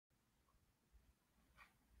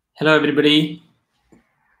Hello, everybody.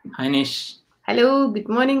 Hi, Nish. Hello, good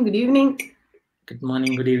morning, good evening. Good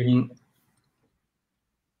morning, good evening.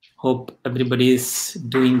 Hope everybody is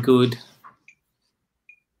doing good.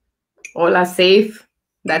 All are safe.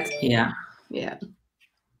 That's Yeah, yeah.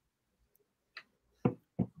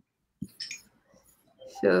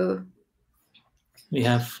 So we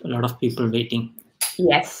have a lot of people waiting.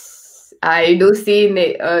 yes, I do see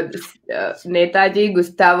Netaji,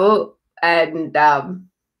 Gustavo, and I'm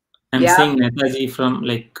yeah, seeing Netaji from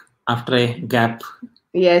like after a gap.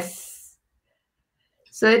 yes.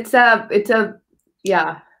 So it's a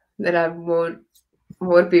yeah. There are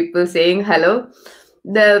more people saying hello.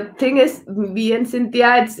 The thing is, me and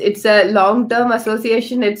Cynthia, it's a long-term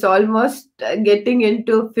association. It's almost getting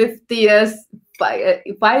into 5 years,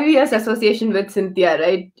 5 years association with Cynthia,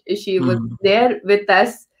 right? She was Hmm. there with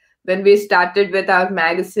us when we started with our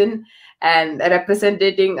magazine and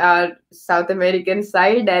representing our South American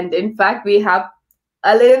side. And in fact, we have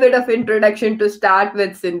a little bit of introduction to start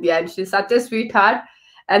with Cynthia, and she's such a sweetheart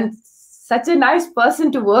and such a nice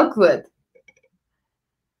person to work with.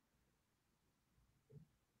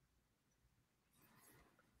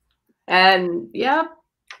 And yeah,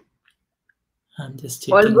 I'm just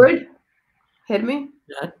all checking. good. Hear me?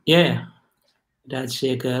 Yeah,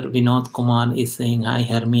 Rajshekhar Vinod Kumar is saying hi,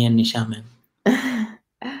 Hermi and Nisha ma'am.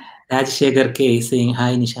 Rajshekhar K is saying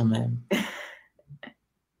hi, Nisha ma'am.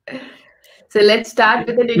 So let's start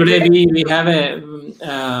with an Today introduction. we have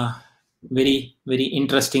a very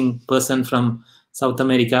interesting person from South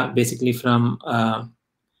America, basically from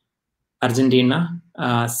Argentina.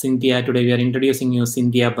 Cynthia, today we are introducing you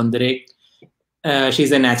Cynthia Bandurek.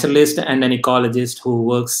 She's a naturalist and an ecologist who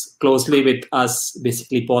works closely with us,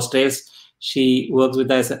 basically Paws Trails. She works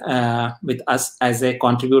with us as a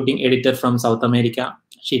contributing editor from South America.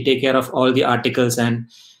 She take care of all the articles and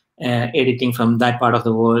editing from that part of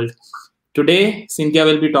the world. Today, Cynthia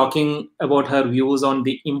will be talking about her views on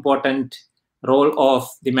the important role of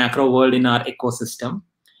the macro world in our ecosystem.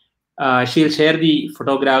 She'll share the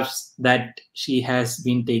photographs that she has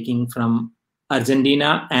been taking from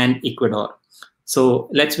Argentina and Ecuador. So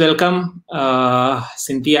let's welcome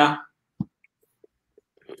Cynthia.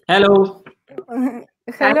 Hello. Hi,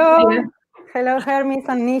 Hello, Cynthia. hello, Hermes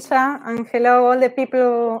and Nisha, and hello, all the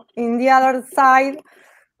people in the other side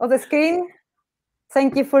of the screen.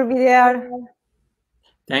 Thank you for being there.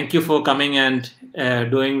 Thank you for coming and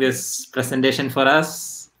doing this presentation for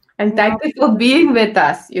us. And thank No, you for being with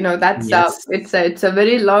us. That's Yes. it's a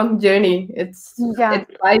very long journey. yeah,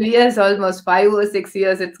 It's 5 years, almost 5 or 6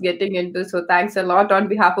 years. It's getting into. So thanks a lot on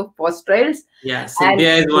behalf of Post Trails Yeah, and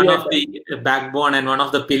Cynthia is one the of other. the backbone and one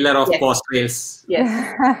of the pillar of Yes, Paws Trails. yes,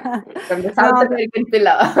 from the South no. American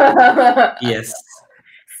pillar. Yes.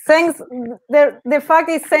 Thanks. The fact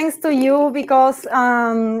is, thanks to you because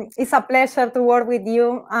it's a pleasure to work with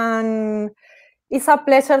you, and it's a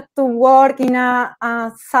pleasure to work in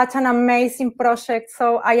such an amazing project.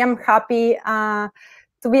 So I am happy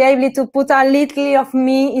to be able to put a little of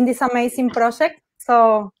me in this amazing project.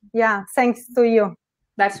 So yeah, thanks to you.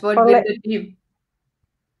 That's what For built the team.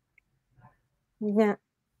 yeah,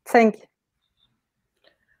 thank you.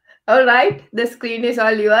 All right, the screen is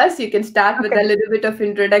all yours. You can start with Okay. a little bit of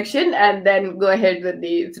introduction and then go ahead with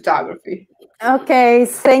the photography. Okay,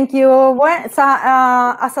 thank you. Well, so,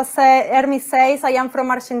 as I say, Hermes says, I am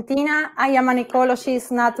from Argentina. I am an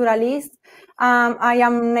ecologist, naturalist. I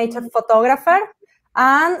am nature photographer,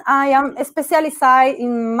 and I am specialized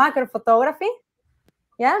in macro photography.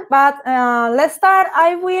 Yeah, but let's start.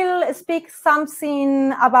 I will speak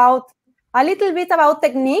something about a little bit about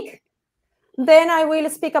technique. Then I will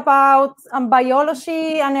speak about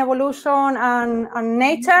biology and evolution and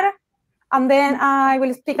nature. And then I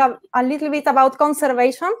will speak a little bit about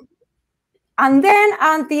conservation. And then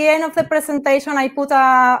at the end of the presentation, I put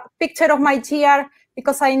a picture of my chair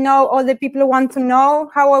because I know all the people want to know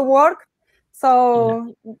how I work.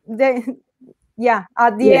 So, at the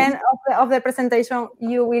Yes. end of the presentation,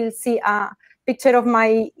 you will see a picture of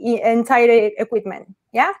my entire equipment.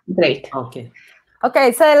 Yeah? Great. Okay.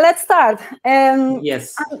 Okay, so let's start.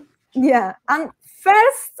 Yes. And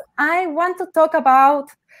first, I want to talk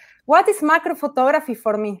about what is macro photography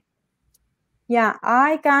for me. Yeah,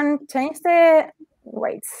 I can change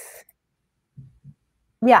wait.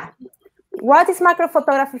 Yeah, what is macro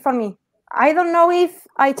photography for me? I don't know if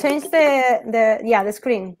I changed the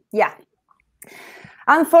screen. Yeah.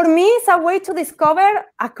 And for me, it's a way to discover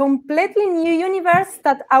a completely new universe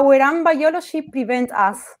that our own biology prevents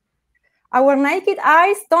us. Our naked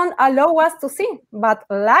eyes don't allow us to see, but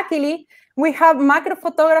luckily, we have macro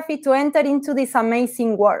photography to enter into this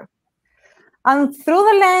amazing world. And through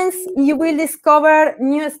the lens, you will discover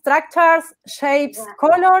new structures, shapes,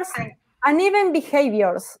 colors, and even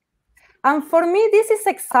behaviors. And for me, this is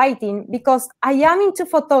exciting because I am into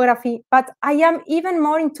photography, but I am even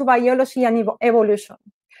more into biology and evolution.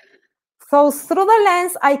 So through the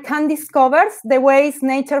lens, I can discover the ways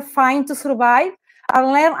nature finds to survive and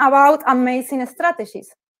learn about amazing strategies.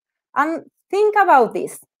 And think about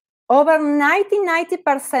this. Over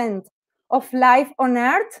 90% of life on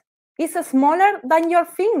Earth is smaller than your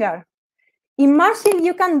finger. Imagine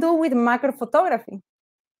you can do with macro photography.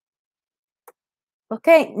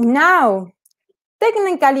 Okay, now,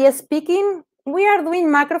 technically speaking, we are doing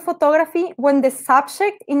macro photography when the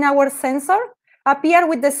subject in our sensor appears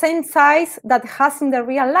with the same size that has in the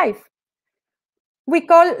real life. We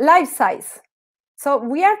call life size. So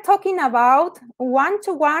we are talking about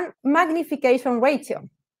 1-to-1 magnification ratio.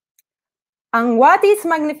 And what is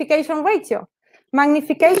magnification ratio?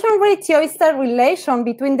 Magnification ratio is the relation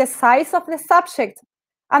between the size of the subject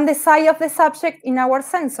and the size of the subject in our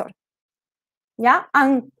sensor. Yeah,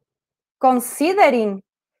 and considering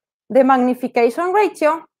the magnification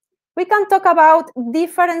ratio, we can talk about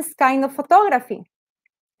different kinds of photography.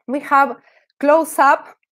 We have close-up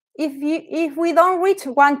if we don't reach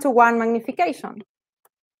 1-to-1 magnification.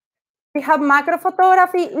 We have macro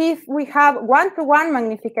photography if we have 1-to-1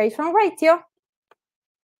 magnification ratio.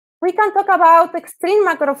 We can talk about extreme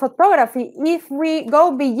macro photography if we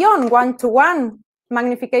go beyond 1-to-1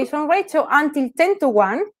 magnification ratio until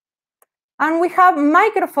 10-to-1. And we have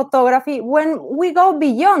micro photography when we go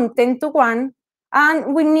beyond 10-to-1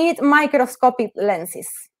 and we need microscopic lenses.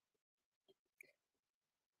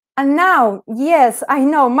 And now, yes, I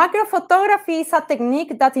know macro photography is a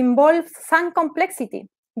technique that involves some complexity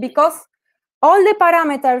because all the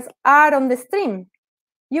parameters are on the stream.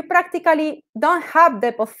 You practically don't have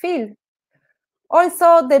depth of field.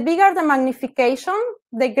 Also, the bigger the magnification,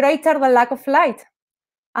 the greater the lack of light.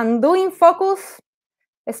 And doing focus,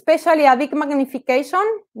 especially a big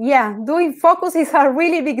magnification, yeah, doing focus is a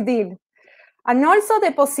really big deal. And also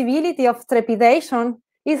the possibility of trepidation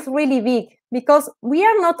is really big because we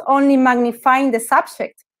are not only magnifying the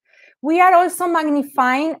subject, we are also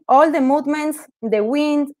magnifying all the movements, the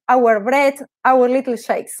wind, our breath, our little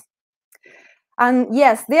shakes. And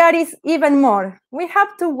yes, there is even more. We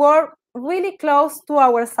have to work really close to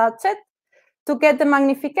our subject to get the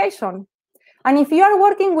magnification. And if you are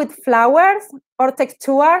working with flowers or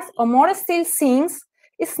textures or more still scenes,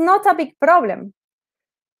 it's not a big problem.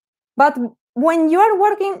 But when you are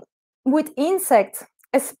working with insects,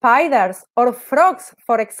 spiders, or frogs,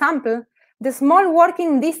 for example, the small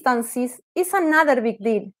working distances is another big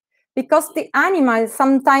deal because the animals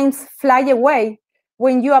sometimes fly away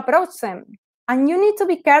when you approach them. And you need to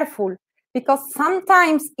be careful because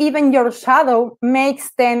sometimes even your shadow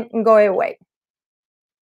makes them go away.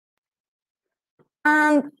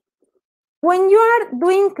 And when you are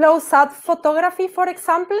doing close-up photography, for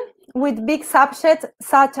example, with big subjects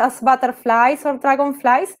such as butterflies or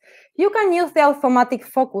dragonflies, you can use the automatic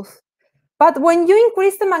focus. But when you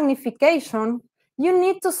increase the magnification, you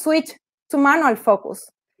need to switch to manual focus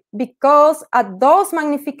because at those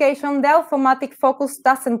magnifications, the automatic focus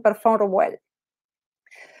doesn't perform well.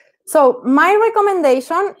 So my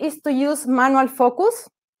recommendation is to use manual focus.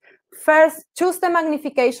 First, choose the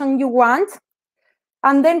magnification you want,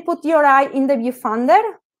 and then put your eye in the viewfinder,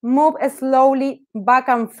 move slowly back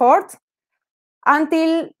and forth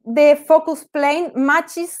until the focus plane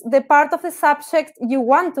matches the part of the subject you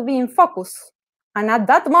want to be in focus. And at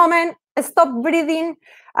that moment, stop breathing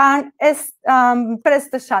and press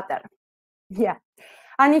the shutter. Yeah.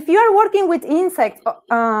 And if you are working with insects,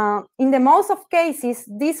 in the most of cases,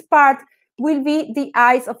 this part will be the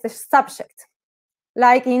eyes of the subject.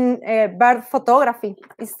 Like in bird photography,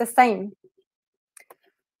 it's the same.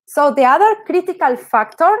 So the other critical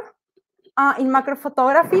factor in macro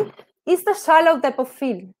photography is the shallow depth of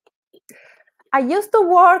field. I used to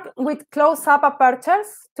work with close-up apertures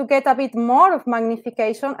to get a bit more of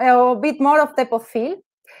magnification, or a bit more of depth of field.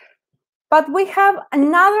 But we have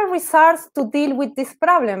another resource to deal with this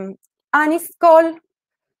problem, and it's called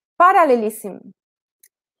parallelism.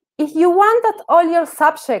 If you want that all your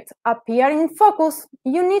subjects appear in focus,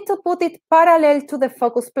 you need to put it parallel to the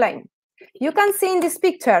focus plane. You can see in this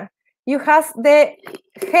picture, you have the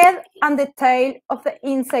head and the tail of the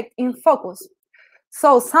insect in focus.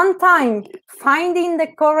 So sometimes finding the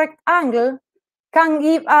correct angle can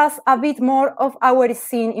give us a bit more of our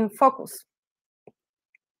scene in focus.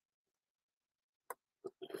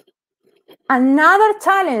 Another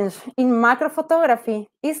challenge in macro photography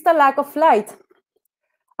is the lack of light.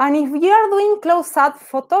 And if you are doing close-up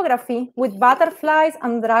photography with butterflies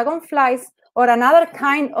and dragonflies or another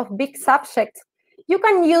kind of big subject, you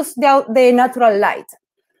can use the natural light.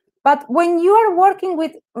 But when you are working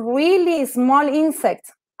with really small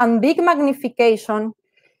insects and big magnification,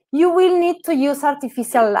 you will need to use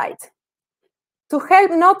artificial light to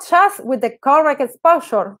help not just with the correct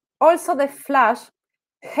exposure, also the flash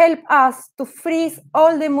help us to freeze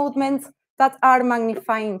all the movements that are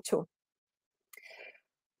magnifying too.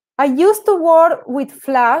 I used to work with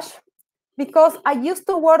flash because I used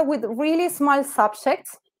to work with really small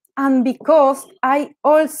subjects, and because I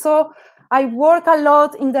work a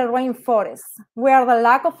lot in the rainforest where the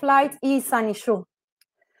lack of light is an issue.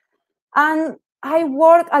 And I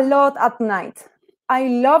work a lot at night. I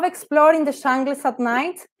love exploring the jungles at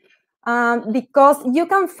night because you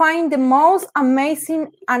can find the most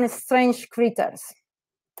amazing and strange critters.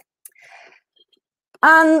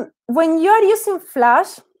 And when you are using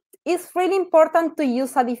flash, it's really important to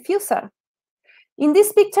use a diffuser. In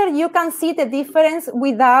this picture, you can see the difference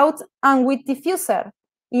without and with diffuser.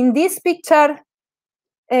 In this picture,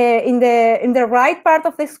 in the right part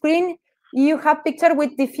of the screen, you have picture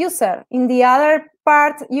with diffuser. In the other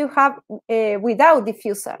part, you have without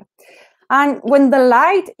diffuser. And when the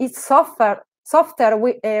light is softer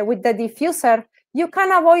with the diffuser, you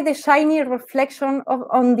can avoid the shiny reflection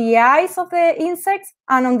on the eyes of the insects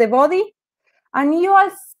and on the body. And you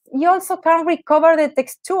also can recover the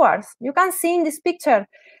textures. You can see in this picture,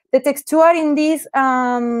 the texture in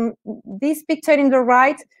this picture in the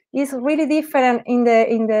right is really different in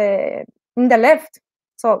the left.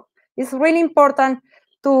 So it's really important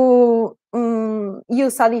to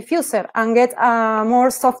use a diffuser and get a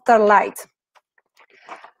more softer light.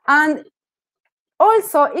 And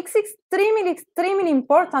also, it's extremely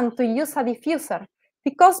important to use a diffuser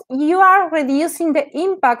because you are reducing the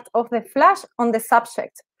impact of the flash on the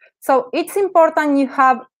subject. So it's important you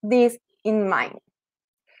have this in mind.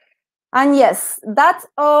 And yes, that's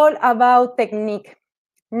all about technique.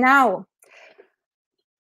 Now,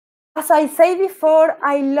 as I said before,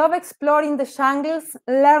 I love exploring the jungles,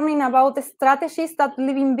 learning about the strategies that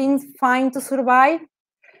living beings find to survive.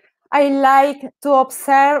 I like to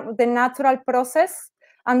observe the natural process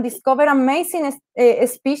and discover amazing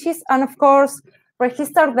species and, of course,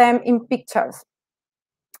 register them in pictures.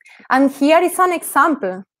 And here is an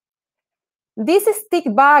example. These stick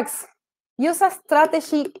bugs use a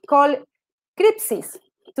strategy called crypsis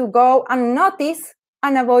to go unnoticed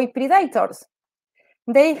and avoid predators.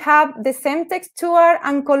 They have the same texture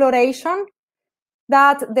and coloration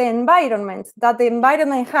that the environment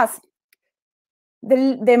has.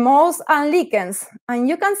 The moths and lichens. And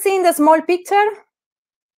you can see in the small picture,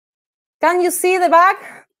 can you see the bug?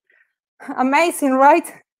 Amazing, right?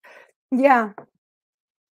 Yeah.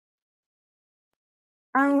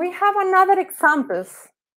 And we have another examples.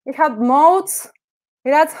 We have moths,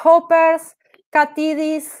 grasshoppers,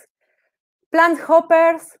 cathides, plant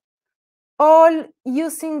hoppers, all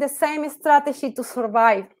using the same strategy to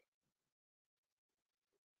survive.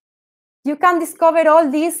 You can discover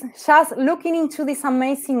all this just looking into this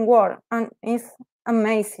amazing world, and it's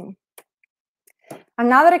amazing.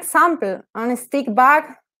 Another example, on a stick bug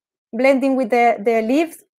blending with the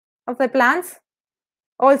leaves of the plants.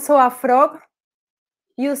 Also a frog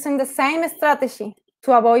using the same strategy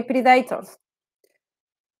to avoid predators.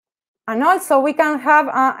 And also we can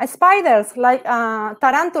have spiders like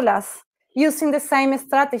tarantulas using the same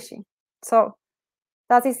strategy. So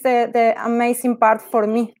that is the amazing part for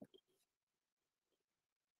me.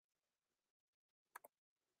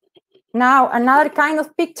 Now, another kind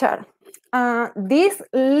of picture. These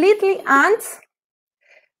little ants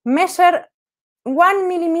measure 1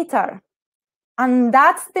 millimeter. And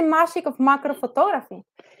that's the magic of macro photography.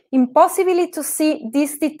 Impossible to see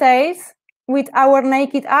these details with our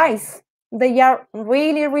naked eyes. They are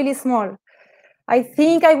really, really small. I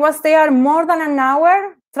think I was there more than an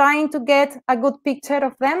hour trying to get a good picture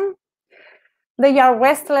of them. They are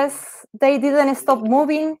restless. They didn't stop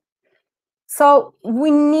moving. So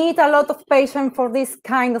we need a lot of patience for this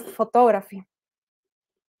kind of photography.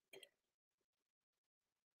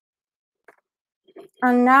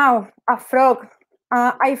 And now a frog.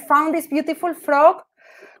 I found this beautiful frog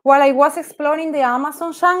while I was exploring the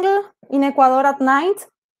Amazon jungle in Ecuador at night.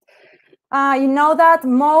 You know that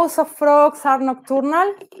most of frogs are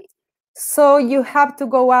nocturnal, so you have to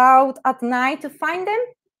go out at night to find them.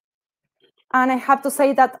 And I have to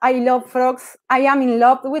say that I love frogs. I am in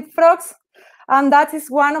love with frogs. And that is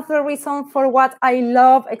one of the reasons for what I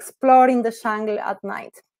love exploring the jungle at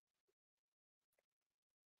night.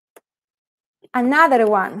 Another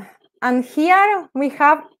one. And here we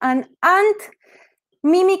have an ant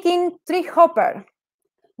mimicking tree hopper.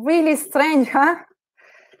 Really strange, huh?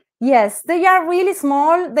 Yes, they are really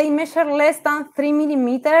small. They measure less than 3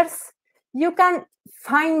 millimeters. You can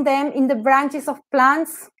find them in the branches of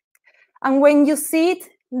plants. And when you see it,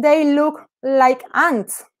 they look like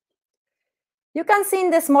ants. You can see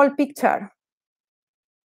in the small picture.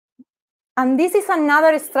 And this is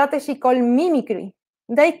another strategy called mimicry.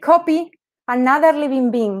 They copy another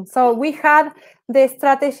living being. So we had the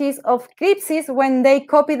strategies of crypsis when they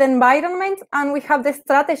copy the environment, and we have the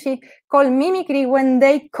strategy called mimicry when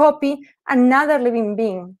they copy another living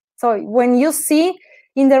being. So when you see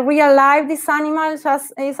in the real life, this animal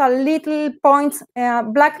just is a little points,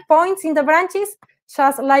 black points in the branches,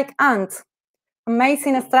 just like ants.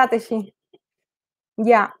 Amazing strategy.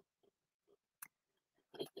 Yeah.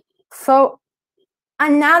 So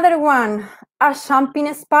another one, a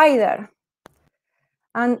jumping spider.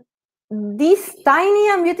 And this tiny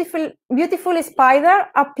and beautiful spider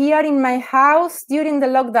appeared in my house during the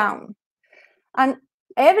lockdown. And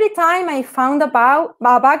every time I found a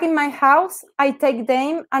bug in my house, I take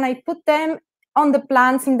them and I put them on the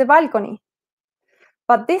plants in the balcony.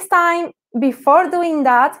 But this time, before doing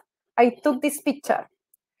that, I took this picture.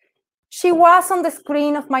 She was on the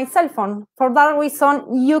screen of my cell phone. For that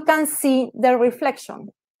reason, you can see the reflection.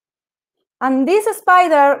 And this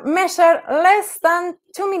spider measured less than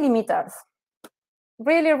 2 millimeters.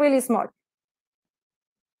 Really, really small.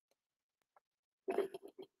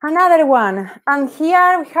 Another one, and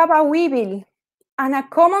here we have a weevil, and a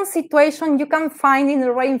common situation you can find in the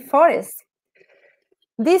rainforest.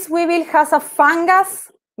 This weevil has a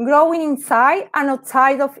fungus growing inside and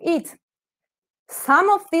outside of it. Some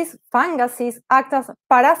of these funguses act as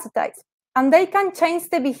parasites, and they can change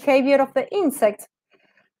the behavior of the insect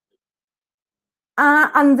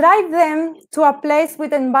and drive them to a place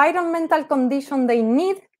with environmental conditions they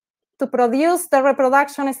need to produce the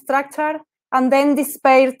reproduction structure and then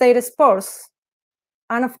disperse their spores.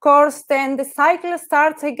 And of course, then the cycle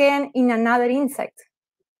starts again in another insect.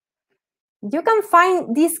 You can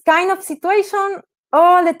find this kind of situation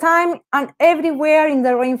all the time and everywhere in the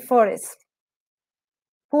rainforest.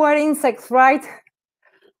 Poor insects, right?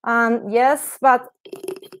 Yes, but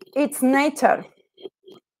it's nature.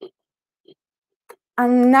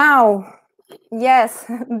 And now, yes,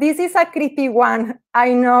 this is a creepy one.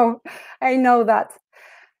 I know that.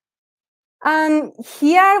 And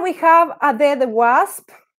here we have a dead wasp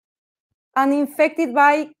and infected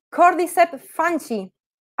by cordyceps fungi,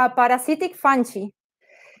 a parasitic fungi.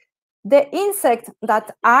 The insects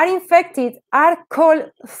that are infected are called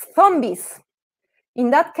zombies. In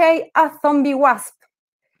that case, a zombie wasp,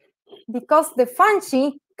 because the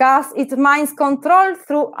fungi cause its mind control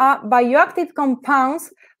through bioactive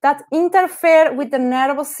compounds that interfere with the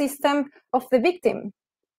nervous system of the victim.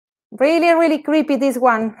 Really, really creepy, this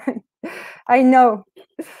one. I know.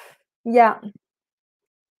 Yeah.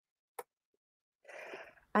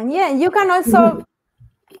 And yeah, you can also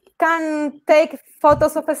take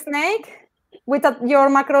photos of a snake with your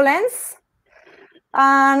macro lens.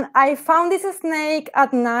 And I found this snake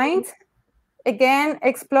at night, again,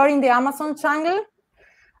 exploring the Amazon jungle.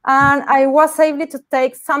 And I was able to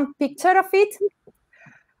take some picture of it.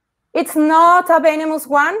 It's not a venomous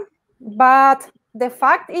one, but the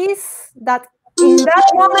fact is that in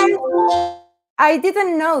that moment, I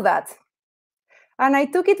didn't know that. And I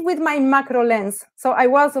took it with my macro lens. So I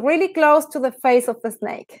was really close to the face of the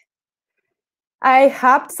snake. I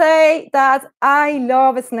have to say that I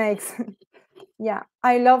love snakes. Yeah,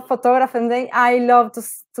 I love photographing them. I love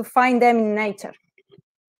to find them in nature.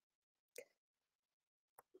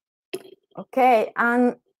 Okay,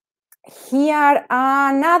 and here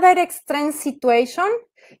another extreme situation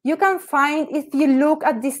you can find if you look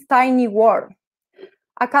at this tiny worm,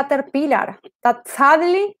 a caterpillar that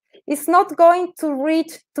sadly is not going to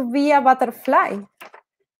reach to be a butterfly.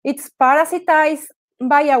 It's parasitized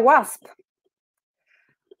by a wasp.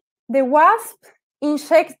 The wasp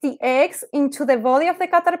injects the eggs into the body of the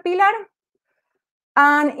caterpillar,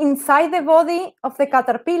 and inside the body of the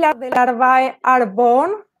caterpillar, the larvae are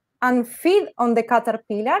born and feed on the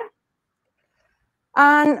caterpillar.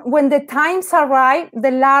 And when the times arrive,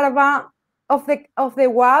 the larva of the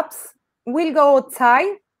wasps will go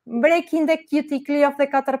outside, breaking the cuticle of the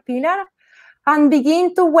caterpillar, and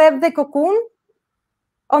begin to weave the cocoon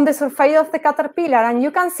on the surface of the caterpillar. And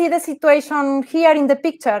you can see the situation here in the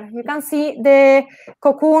picture. You can see the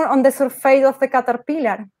cocoon on the surface of the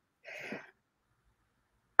caterpillar.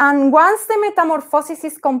 And once the metamorphosis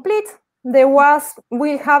is complete, the wasp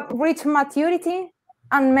will have reached maturity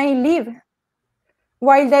and may live,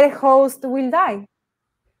 while their host will die.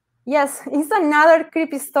 Yes, it's another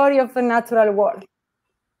creepy story of the natural world.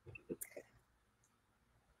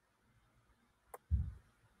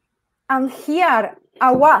 And here,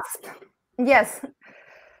 a wasp. Yes,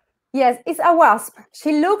 it's a wasp.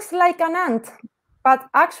 She looks like an ant, but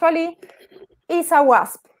actually is a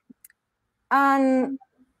wasp. And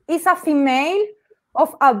it's a female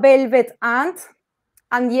of a velvet ant.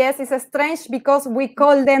 And yes, it's strange because we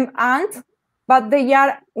call them ant, but they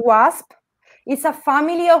are wasp. It's a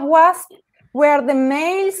family of wasps where the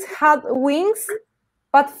males have wings,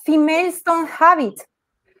 but females don't have it.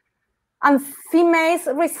 And females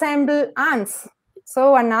resemble ants.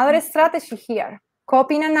 So another strategy here,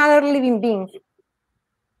 copying another living being.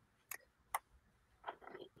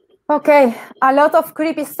 Okay, a lot of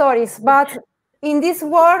creepy stories, but in this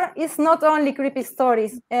world, it's not only creepy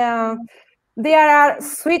stories. There are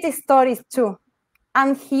sweet stories too.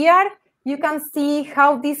 And here you can see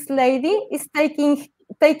how this lady is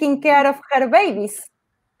taking care of her babies.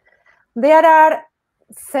 There are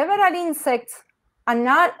several insects and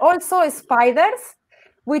also spiders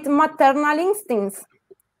with maternal instincts.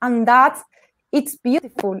 And it's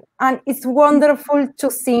beautiful and it's wonderful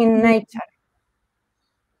to see in nature.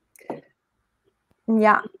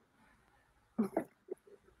 Yeah,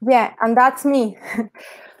 and that's me.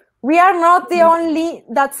 We are not the only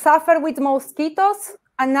that suffer with mosquitoes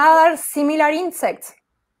and other similar insects.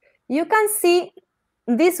 You can see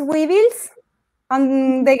these weevils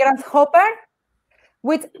and the grasshopper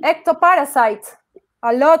with ectoparasites,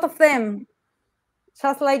 a lot of them,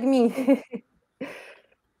 just like me.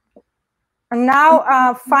 And now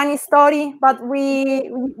a funny story, but we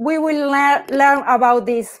will learn about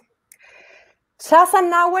this. Just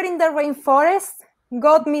an hour in the rainforest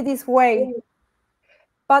got me this way.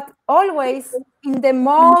 But always in the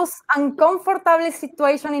most uncomfortable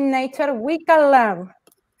situation in nature, we can learn.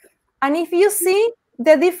 And if you see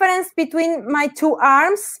the difference between my two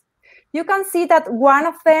arms, you can see that one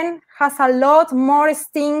of them has a lot more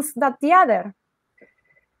stings than the other.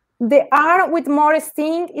 The arm with more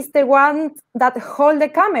sting is the one that holds the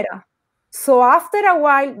camera. So after a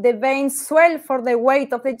while, the veins swell for the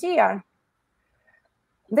weight of the gear.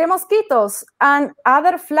 The mosquitoes and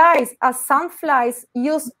other flies, as sandflies,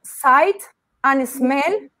 use sight and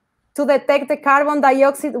smell to detect the carbon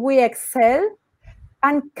dioxide we exhale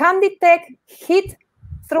and can detect heat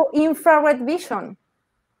through infrared vision.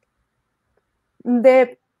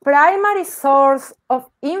 The primary source of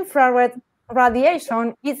infrared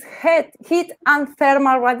radiation is heat and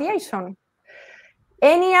thermal radiation.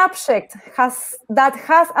 Any object that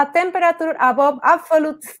has a temperature above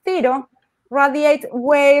absolute zero radiate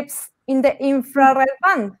waves in the infrared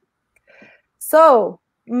band. So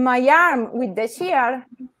my arm with the shear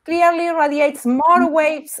clearly radiates more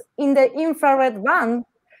waves in the infrared band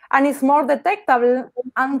and is more detectable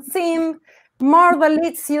and seem more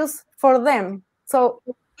delicious for them. So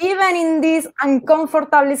even in this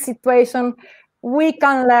uncomfortable situation, we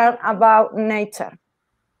can learn about nature.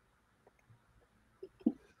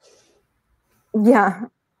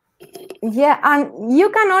 Yeah, and you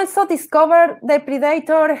can also discover the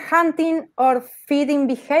predator hunting or feeding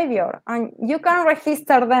behavior, and you can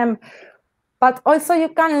register them, but also you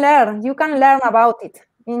can learn about it.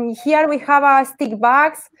 In here we have a stick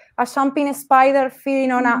bugs, a jumping spider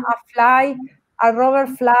feeding on a fly, a rubber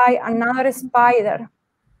fly, another spider.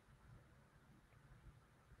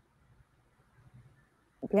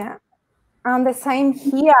 Yeah, and the same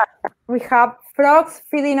here. We have frogs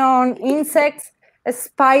feeding on insects, a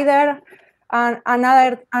spider, and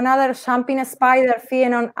another jumping spider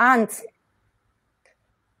feeding on ants.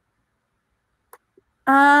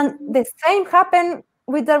 And the same happened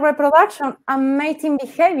with the reproduction and mating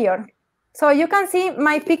behavior. So you can see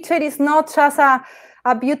my picture is not just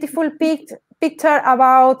a beautiful picture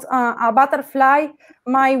about a butterfly.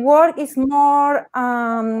 My work is more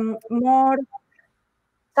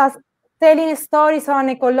just telling stories on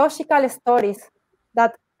ecological stories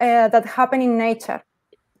that happen in nature.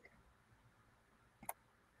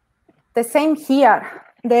 The same here.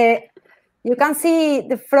 You can see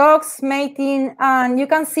the frogs mating, and you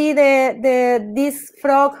can see this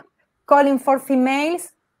frog calling for females.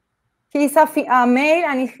 He's a male,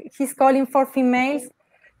 and he's calling for females.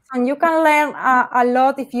 And you can learn a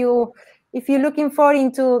lot if you're looking for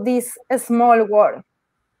into this small world.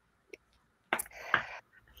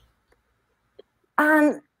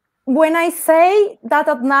 And when I say that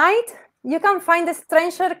at night you can find the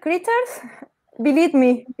stranger creatures, believe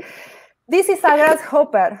me, this is a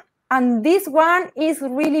grasshopper, and this one is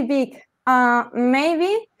really big,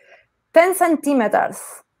 maybe 10 centimeters.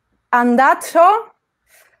 And that jaw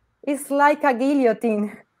is like a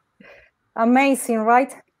guillotine. Amazing,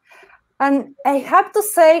 right? And I have to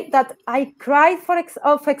say that I cried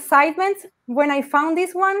of excitement when I found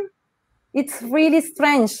this one. It's really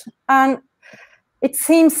strange, and it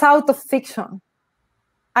seems out of fiction.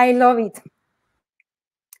 I love it.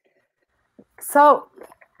 So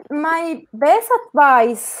my best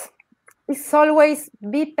advice is always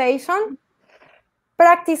be patient,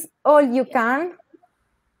 practice all you can,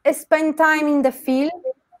 spend time in the field.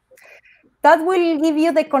 That will give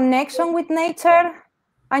you the connection with nature,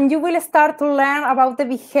 and you will start to learn about the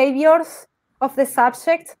behaviors of the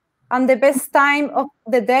subject and the best time of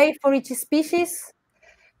the day for each species,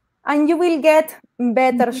 and you will get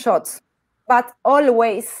better shots. But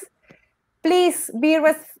always, please be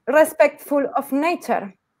respectful of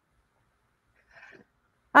nature.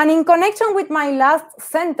 And in connection with my last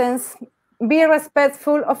sentence, be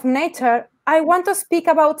respectful of nature, I want to speak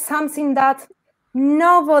about something that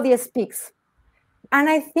nobody speaks. And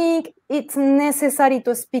I think it's necessary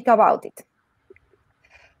to speak about it.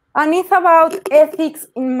 And it's about ethics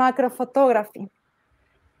in macro photography.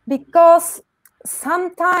 Because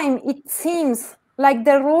sometimes it seems like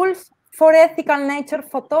the rules for ethical nature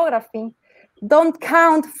photography don't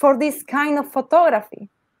count for this kind of photography.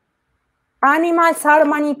 Animals are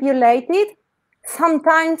manipulated,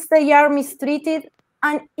 sometimes they are mistreated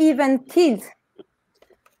and even killed.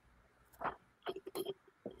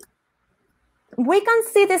 We can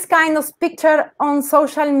see this kind of picture on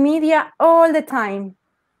social media all the time,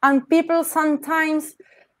 and people sometimes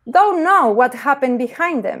don't know what happened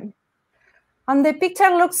behind them. And the picture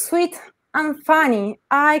looks sweet and funny,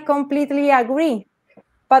 I completely agree.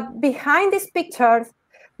 But behind these pictures,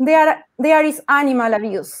 there is animal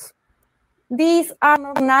abuse. These are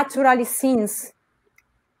not natural scenes.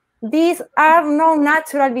 These are no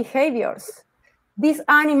natural behaviors. These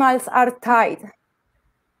animals are tied.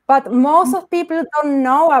 But most of people don't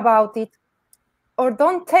know about it or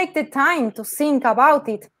don't take the time to think about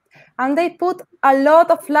it. And they put a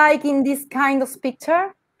lot of like in this kind of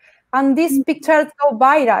picture, and these pictures go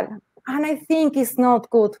viral. And I think it's not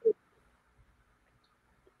good.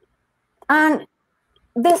 And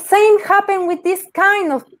the same happened with this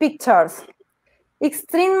kind of pictures.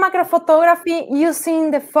 Extreme macro photography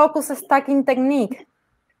using the focus stacking technique.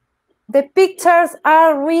 The pictures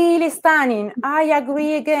are really stunning, I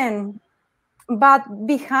agree again. But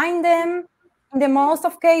behind them, in the most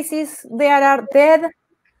of cases, there are dead,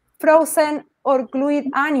 frozen, or glued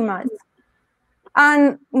animals.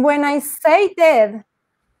 And when I say dead,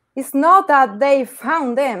 it's not that they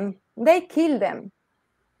found them, they killed them.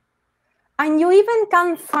 And you even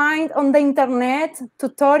can find on the internet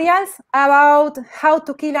tutorials about how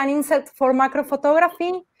to kill an insect for macro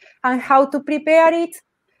photography and how to prepare it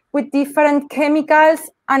with different chemicals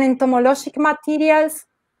and entomologic materials.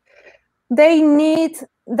 They need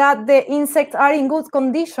that the insects are in good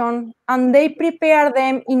condition, and they prepare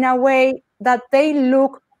them in a way that they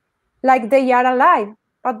look like they are alive,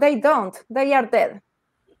 but they don't, they are dead.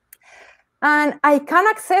 And I can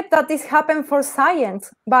accept that this happened for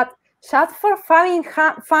science, but just for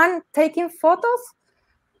fun taking photos,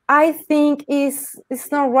 I think it's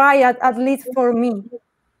not right, at least for me.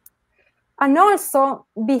 And also,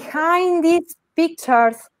 behind these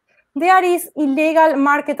pictures, there is illegal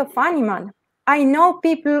market of animals. I know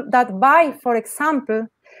people that buy, for example,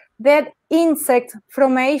 dead insects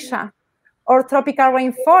from Asia or tropical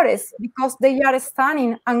rainforests because they are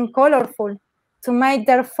stunning and colorful to make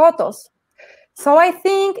their photos. So I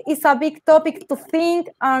think it's a big topic to think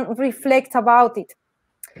and reflect about it.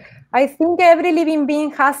 I think every living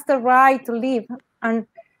being has the right to live, and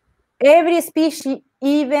every species,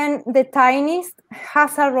 even the tiniest,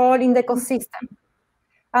 has a role in the ecosystem,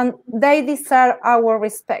 and they deserve our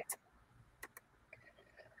respect.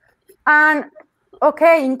 And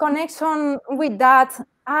okay, in connection with that,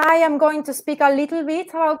 I am going to speak a little bit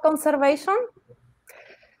about conservation,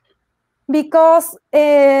 because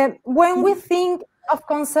when we think of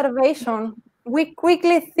conservation, we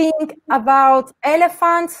quickly think about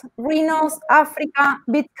elephants, rhinos, Africa,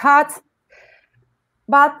 big cats.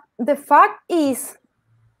 But the fact is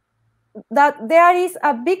that there is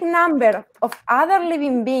a big number of other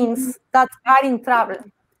living beings that are in trouble.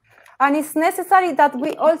 And it's necessary that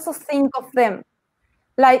we also think of them,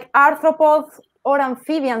 like arthropods or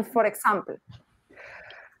amphibians, for example.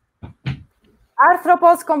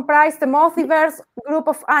 Arthropods comprise the most diverse group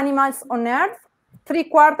of animals on Earth.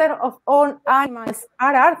 3/4 of all animals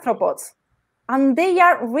are arthropods. And they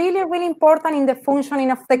are really, really important in the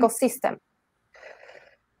functioning of the ecosystem.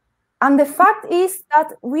 And the fact is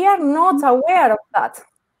that we are not aware of that.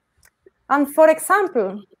 And for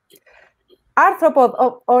example,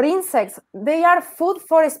 arthropods or insects, they are food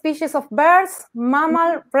for species of birds,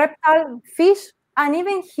 mammal, reptile, fish, and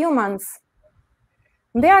even humans.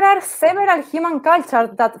 There are several human cultures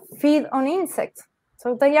that feed on insects,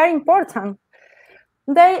 so they are important.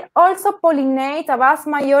 They also pollinate a vast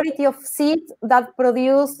majority of seeds that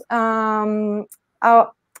produce plants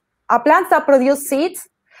that produce seeds,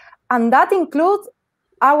 and that includes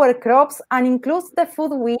our crops and includes the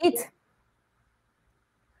food we eat.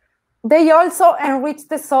 They also enrich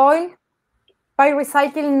the soil by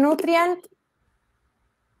recycling nutrients.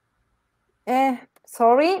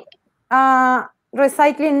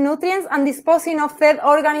 Recycling nutrients and disposing of dead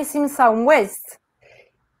organisms and waste.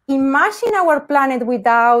 Imagine our planet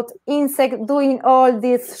without insects doing all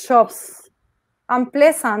these jobs.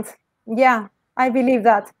 Unpleasant. Yeah, I believe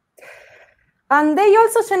that. And they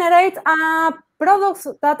also generate products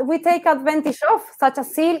that we take advantage of, such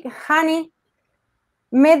as silk, honey,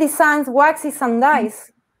 medicines, waxes, and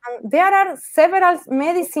dyes. And there are several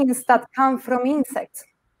medicines that come from insects.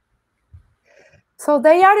 So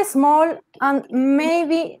they are small and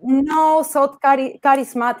maybe not so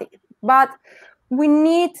charismatic, but we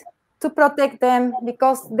need to protect them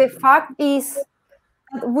because the fact is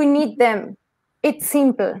that we need them. It's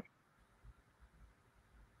simple.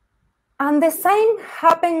 And the same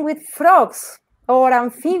happens with frogs or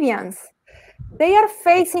amphibians. They are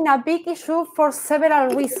facing a big issue for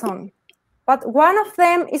several reasons, but one of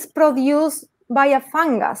them is produced by a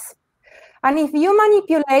fungus. And if you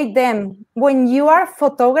manipulate them when you are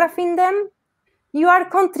photographing them, you are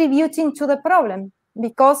contributing to the problem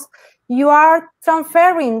because you are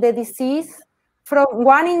transferring the disease from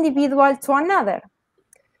one individual to another.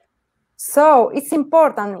 So it's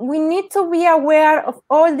important. We need to be aware of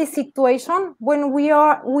all the situation when we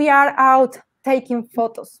are out taking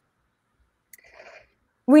photos.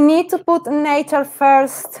 We need to put nature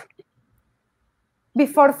first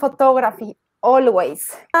before photography,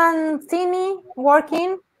 always. And Tini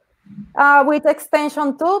working with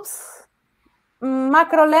extension tubes,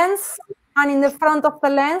 macro lens, and in the front of the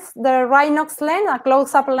lens, the Rhinox lens, a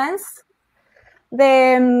close-up lens,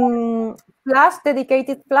 the flash,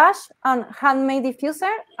 dedicated flash, and handmade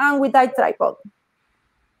diffuser, and with that tripod.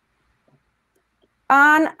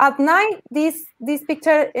 And at night, these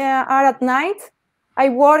pictures are at night. I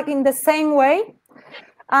work in the same way.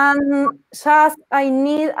 And just I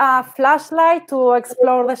need a flashlight to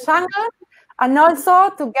explore the jungle and also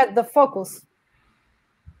to get the focus.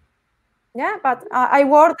 Yeah, but I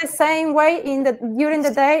work the same way during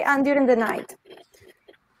the day and during the night.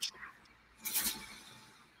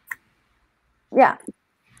 Yeah,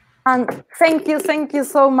 and thank you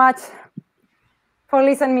so much for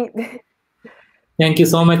listening. Thank you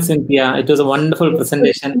so much, Cynthia. It was a wonderful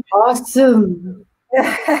presentation. Awesome.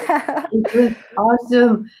 It was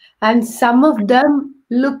awesome. And some of them,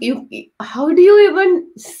 look, how do you even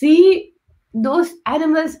see those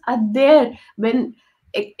animals are there when,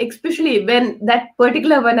 especially when that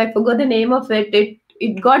particular one, I forgot the name of it,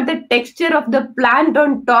 it got the texture of the plant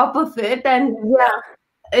on top of it, and yeah,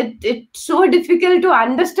 it's so difficult to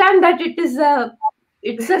understand that it's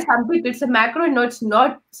a macro, no, it's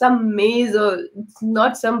not some maze or it's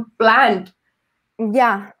not some plant.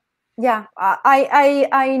 Yeah,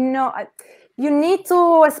 I know. You need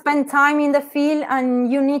to spend time in the field,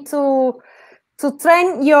 and you need to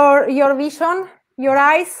train your vision, your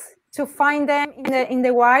eyes, to find them in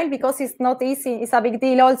the wild, because it's not easy. It's a big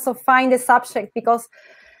deal also find the subject, because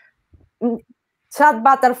chat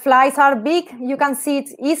butterflies are big, you can see it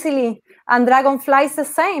easily, and dragonflies the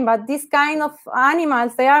same, but these kind of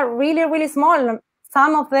animals, they are really, really small.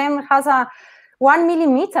 Some of them has a 1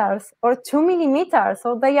 millimeters or 2 millimeters,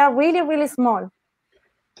 so they are really, really small.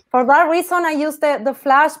 For that reason, I use the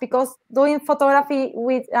flash, because doing photography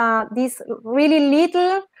with these really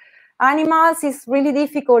little animals is really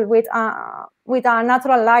difficult with a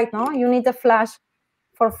natural light. No, you need the flash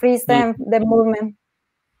for freeze them, the movement.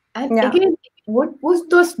 And again, what was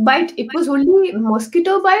those bites? It was only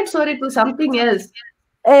mosquito bites, or it was something else?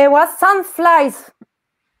 It was sunflies.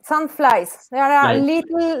 There are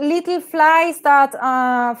little flies that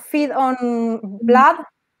feed on blood.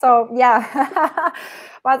 So yeah,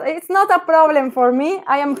 but it's not a problem for me.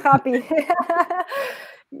 I am happy.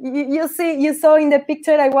 You saw in the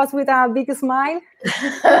picture I was with a big smile.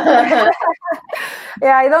 Yeah,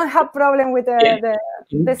 I don't have problem with the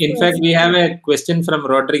in fact, we have a question from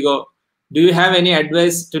Rodrigo. Do you have any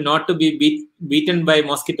advice to not to be beaten by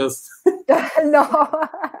mosquitoes? No.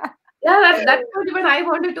 Yeah, that's what even I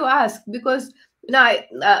wanted to ask, because I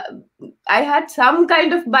had some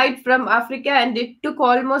kind of bite from Africa, and it took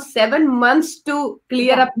almost 7 months to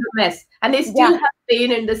clear up the mess, and I still have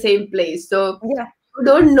pain in the same place. So you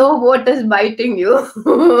don't know what is biting you.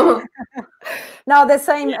 No, the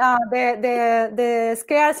same. The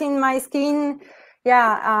scars in my skin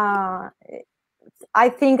yeah, I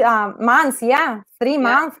think months, yeah, 3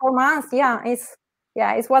 months, 4 months, yeah,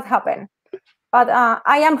 it's what happened. But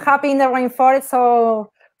I am happy in the rainforest, so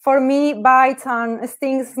for me, bites and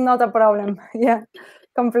stings not a problem. Yeah,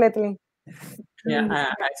 completely. Yeah,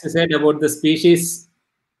 as you said about the species,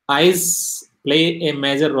 eyes play a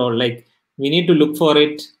major role. Like we need to look for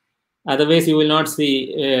it, otherwise you will not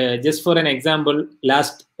see. Just for an example,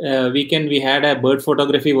 last weekend we had a bird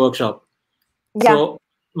photography workshop. Yeah. So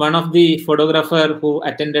one of the photographer who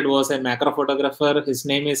attended was a macro photographer. His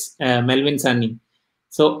name is Melvin Sunny.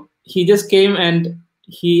 So he just came and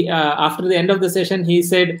he after the end of the session he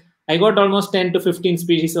said, I got almost 10 to 15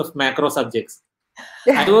 species of macro subjects.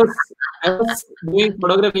 I was doing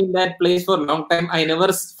photography in that place for a long time. I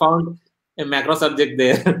never found a macro subject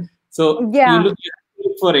there. So Yeah. you look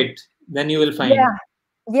for it, then you will find.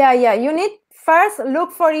 Yeah. You need first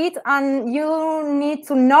look for it, and you need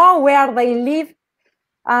to know where they live.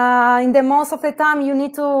 In the most of the time, you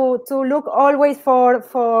need to look always for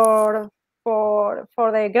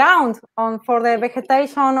the ground, for the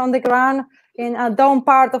vegetation on the ground in a down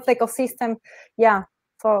part of the ecosystem. Yeah.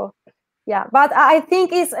 So yeah, but I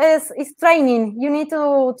think it's training. You need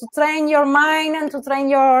to train your mind and to train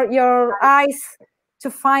your eyes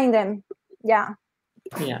to find them. Yeah.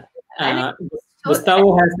 Yeah.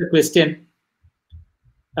 Gustavo has a question.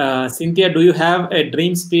 Cynthia, do you have a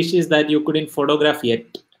dream species that you couldn't photograph yet?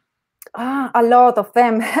 A lot of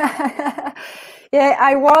them. Yeah,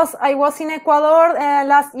 I was in Ecuador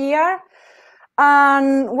last year,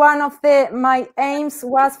 and one of my aims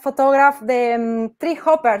was photograph the tree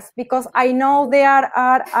hoppers, because I know there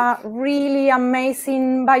are a really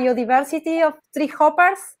amazing biodiversity of tree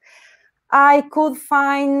hoppers. I could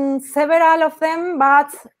find several of them,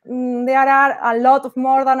 but there are a lot of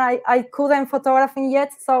more than I couldn't photograph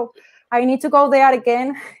yet. So I need to go there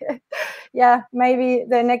again. Yeah, maybe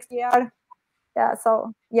the next year. Yeah,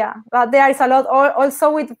 so yeah, but there is a lot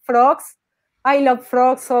also with frogs. I love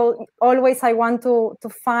frogs, so always I want to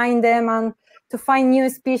find them and to find new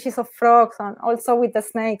species of frogs, and also with the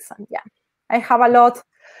snakes. And yeah, I have a lot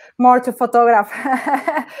more to photograph.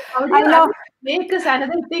 How do you snake is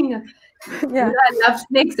another thing. Yeah. I love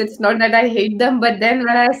snakes. It's not that I hate them, but then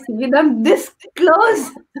when I see them this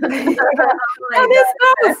close, this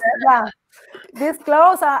close. Yeah, this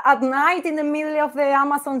close at night in the middle of the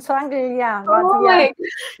Amazon jungle. Yeah, but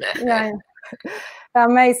yeah,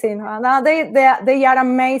 amazing. Now they are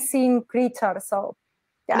amazing creatures. So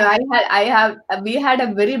yeah. No, we had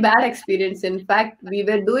a very bad experience. In fact, we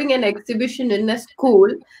were doing an exhibition in a school,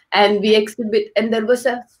 and and there was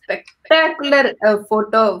a spectacular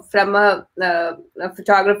photo from a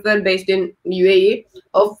photographer based in UAE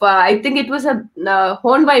of I think it was a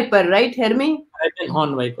horn viper, right, Hermie? Right,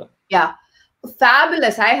 horn viper. Yeah,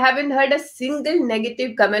 fabulous. I haven't heard a single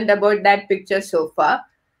negative comment about that picture so far.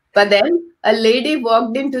 But then a lady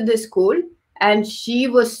walked into the school, and she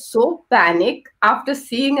was so panicked after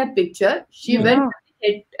seeing a picture. She went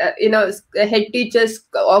to the head teacher's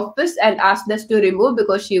office and asked us to remove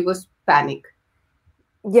because she was panicked.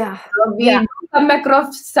 Yeah. So we come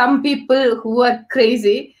across some people who are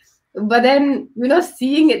crazy, but then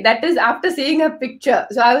seeing it, that is after seeing a picture.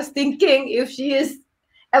 So I was thinking, if she is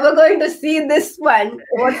ever going to see this one,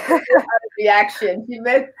 what's her reaction? She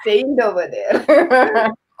went faint over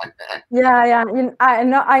there. Yeah.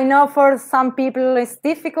 I know for some people it's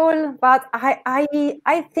difficult, but I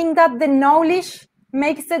think that the knowledge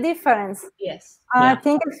makes the difference. Yes. I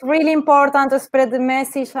think it's really important to spread the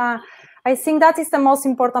message. I think that is the most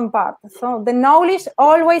important part. So the knowledge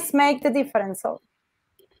always makes the difference. So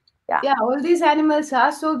yeah, all these animals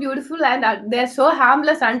are so beautiful, and they're so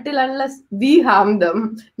harmless unless we harm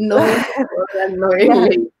them.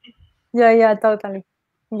 Unknowingly. Yeah, totally.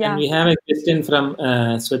 Yeah. And we have a question from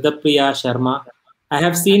Swetapriya Sharma. I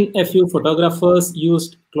have seen a few photographers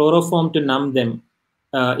used chloroform to numb them.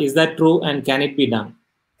 Is that true, and can it be done?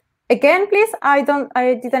 Again, please. I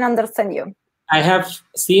didn't understand you. I have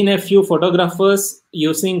seen a few photographers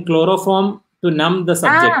using chloroform to numb the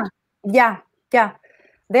subject. Yeah.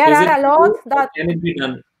 There are a lot that can it be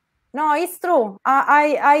done. No, it's true.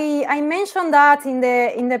 I mentioned that in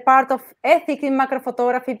the part of ethics in macro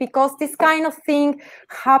photography, because this kind of thing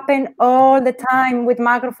happen all the time with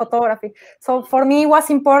macro photography. So for me, it was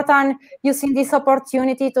important using this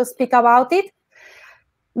opportunity to speak about it,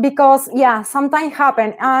 because sometimes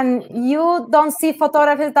happen, and you don't see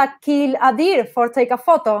photographers that kill a deer for take a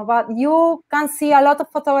photo, but you can see a lot of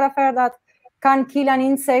photographers that can kill an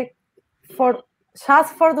insect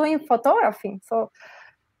just for doing photography. So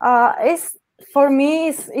for me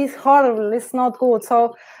it's horrible. It's not good.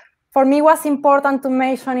 So for me, it was important to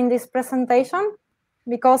mention in this presentation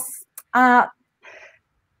because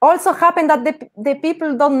also happen that the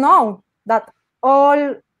people don't know that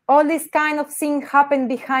all this kind of thing happen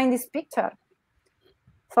behind this picture.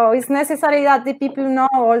 So it's necessary that the people know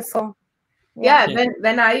also. Yeah,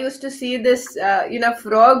 when I used to see this,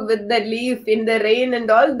 frog with the leaf in the rain and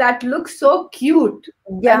all, that looks so cute.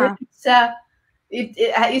 Yeah. I mean,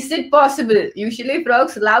 is it possible? Usually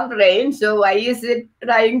frogs love rain, so why is it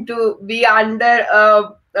trying to be under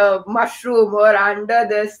a mushroom or under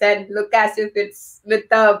this and look as if it's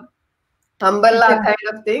with a umbrella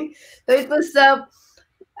kind of thing? So it was,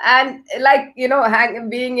 and like,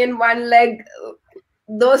 being in one leg,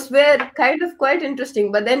 those were kind of quite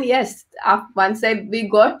interesting. But then yes, once we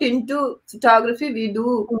got into photography, we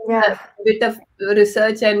do a bit of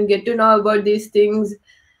research and get to know about these things.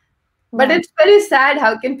 But it's very sad.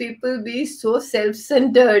 How can people be so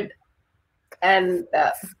self-centered and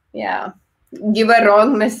give a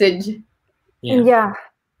wrong message?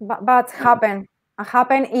 But happen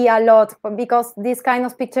a lot, because this kind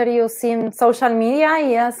of picture you see in social media,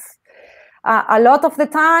 yes, a lot of the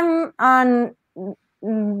time, and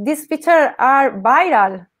these pictures are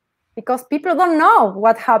viral because people don't know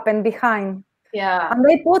what happened behind. And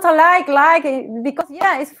they put a like because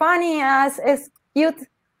it's funny, it's cute,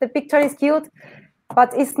 the picture is cute,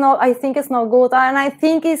 but it's not. I think it's not good, and I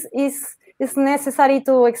think it's necessary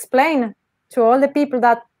to explain to all the people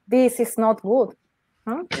that this is not good.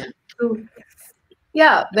 Huh? True.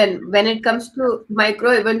 Yeah, when it comes to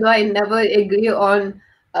micro, even though I never agree on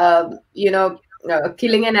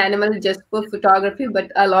killing an animal just for photography, but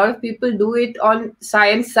a lot of people do it on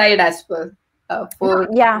science side as well, for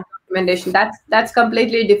documentation. That's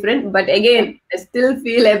completely different. But again, I still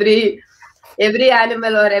feel every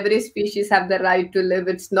animal or every species have the right to live.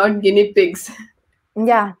 It's not guinea pigs.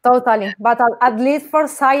 Yeah, totally. But at least for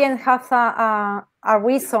science has a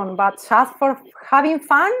reason. But just for having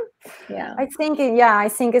fun, I think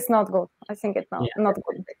it's not good. I think it's not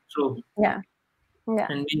good. True. Yeah.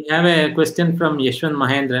 And we have a question from Yashwant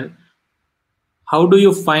Mahendran. How do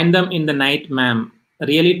you find them in the night, ma'am?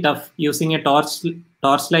 Really tough. Using a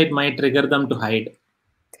torchlight might trigger them to hide.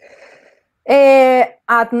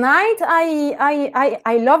 At night,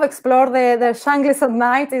 I love explore the jungles at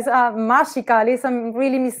night. It's magical. It's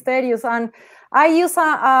really mysterious, and I use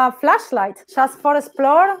a flashlight just for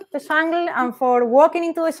explore the jungle and for walking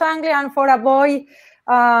into the jungle and for avoid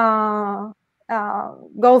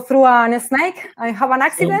go through a snake. I have an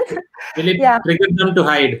accident. Will it trigger them to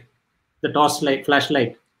hide? The torchlight,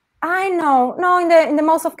 flashlight. I know. No, in the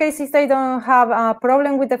most of cases they don't have a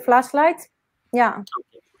problem with the flashlight. Yeah.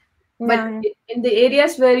 Okay. But in the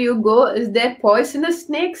areas where you go, is there poisonous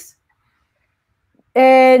snakes?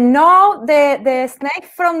 No, the snake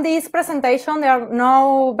from this presentation, there are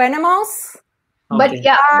no venomous. Okay.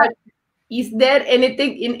 But is there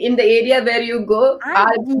anything in the area where you go?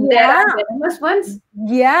 There are venomous ones?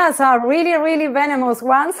 Yes, really, really venomous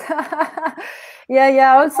ones.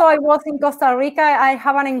 Also, I was in Costa Rica. I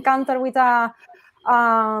have an encounter with a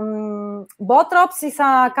botrops. It's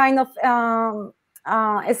a kind of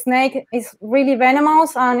a snake. Is really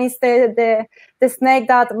venomous, and it's the snake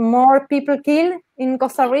that more people kill in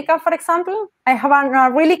Costa Rica, for example. I have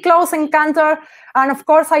a really close encounter, and of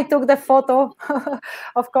course I took the photo.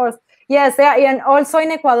 Of course, yes, and also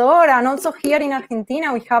in Ecuador, and also here in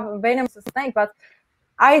Argentina, we have venomous snake. But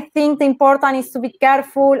I think the important is to be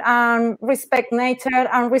careful and respect nature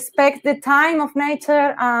and respect the time of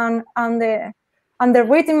nature and the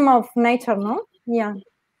rhythm of nature. No, yeah.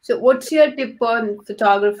 So, what's your tip on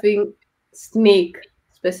photographing snake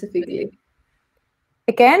specifically?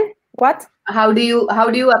 Again, what? How do you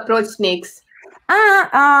approach snakes?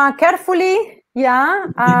 Carefully,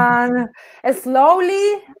 and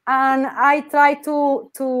slowly, and I try to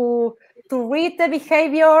read the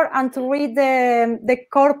behavior and to read the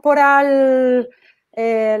corporal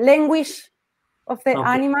language of the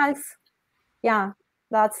animals. Yeah,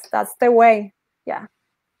 that's the way. Yeah.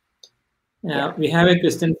 We have a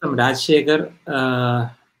question from Rajshekhar.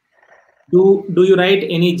 Do you write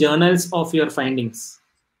any journals of your findings?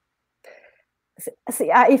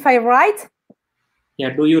 If I write? Yeah,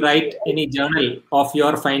 do you write any journal of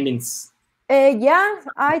your findings? I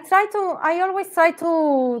always try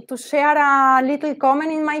to share a little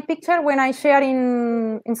comment in my picture when I share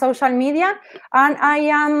in social media, and I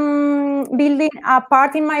am building a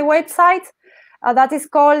part in my website that is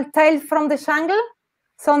called Tales from the Jungle.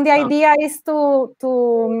 So the idea is to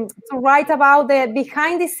write about the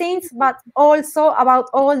behind the scenes, but also about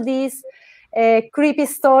all these creepy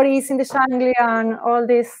stories in the jungle and all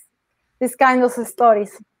these kind of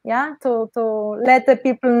stories. Yeah, to let the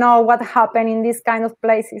people know what happened in these kind of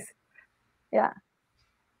places. Yeah.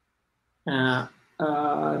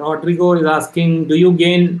 Rodrigo is asking, do you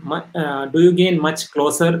gain much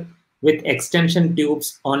closer with extension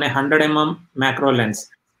tubes on a 100 macro lens?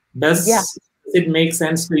 Does it make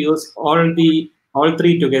sense to use all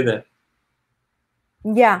three together?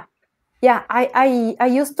 Yeah. I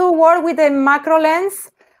used to work with the macro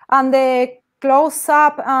lens and the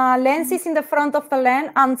close-up lenses in the front of the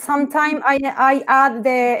lens, and sometimes I add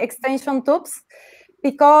the extension tubes,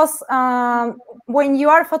 because when you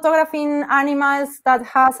are photographing animals that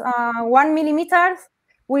has 1 millimeter,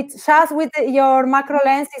 just with your macro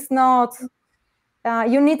lens is not,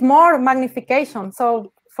 you need more magnification.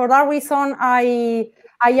 So for that reason, I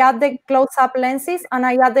add the close-up lenses and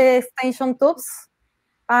I add the extension tubes.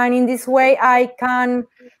 And in this way, I can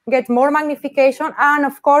get more magnification. And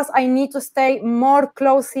of course, I need to stay more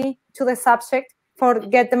closely to the subject for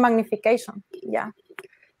get the magnification. Yeah.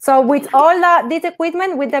 So with all this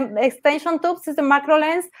equipment, with the extension tubes, is the macro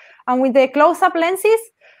lens, and with the close-up lenses,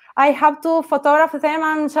 I have to photograph them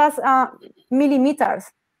on just millimeters.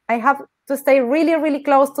 I have to stay really, really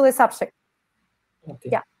close to the subject. Okay.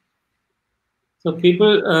 Yeah. So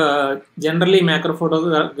people, generally macro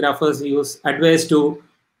photographers advise to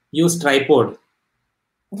use tripod.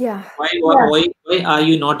 Yeah. Why are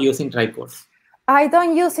you not using tripod? I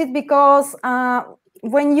don't use it because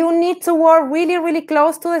when you need to work really, really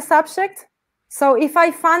close to the subject. So if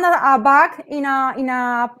I find a bug in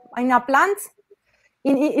a plant,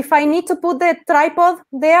 if I need to put the tripod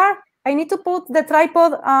there, I need to put the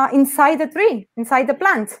tripod inside the tree, inside the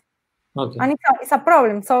plant. Okay. And it's a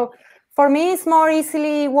problem. So for me, it's more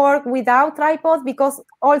easily work without tripod, because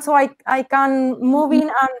also I can move in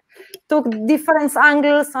and took different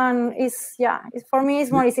angles, and for me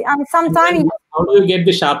it's more easy. And sometimes, how do you get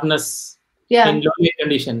the sharpness in low light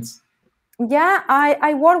conditions? Yeah,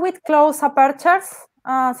 I work with close apertures,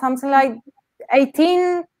 something like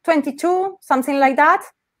 18, 22, something like that.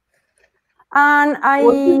 And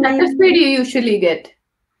what shutter speed you usually get?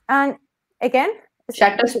 And again,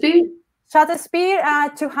 shutter speed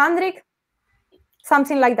 200,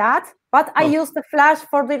 something like that. But I use the flash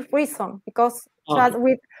for the reason, because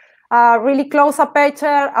with really close aperture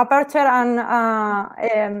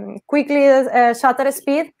and quickly shutter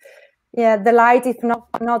speed, the light is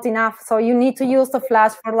not enough. So you need to use the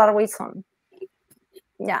flash for that reason.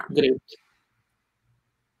 Yeah. Great.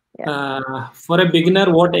 Yeah. For a beginner,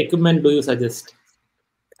 what equipment do you suggest?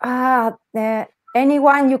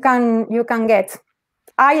 Anyone you can get.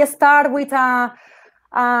 I start with not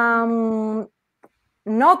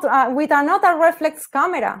a reflex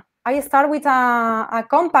camera. I start with a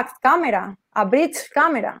compact camera, a bridge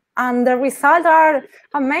camera, and the results are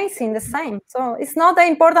amazing, the same. So it's not the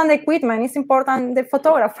important equipment, it's important the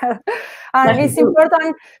photographer. And it's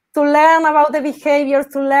important to learn about the behaviors,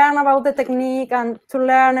 to learn about the technique, and to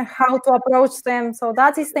learn how to approach them. So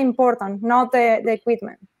that is the important, not the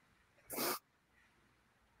equipment.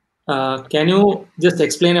 Can you just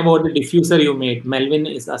explain about the diffuser you made? Melvin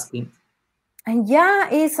is asking. Yeah,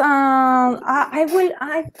 it's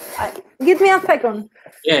give me a second.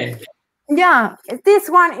 Yeah, this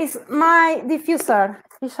one is my diffuser.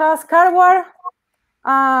 It has cardboard,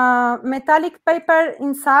 metallic paper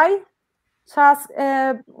inside, just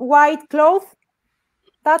white cloth.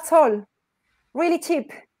 That's all. Really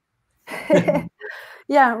cheap.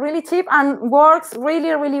 Yeah, really cheap, and works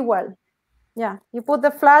really, really well. Yeah, you put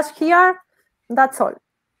the flash here. That's all.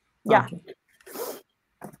 Yeah. Okay.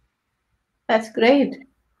 That's great.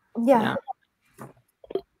 Yeah.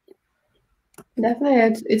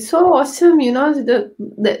 Definitely, it's so awesome. You know,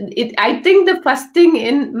 I think the first thing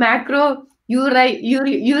in macro, you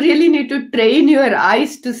really need to train your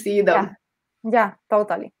eyes to see them. Yeah,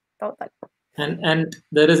 totally. And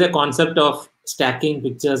there is a concept of stacking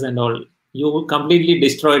pictures and all. You completely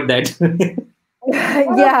destroyed that.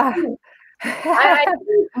 Yeah. I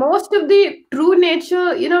think most of the true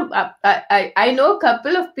nature, you know, I know a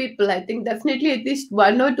couple of people, I think definitely at least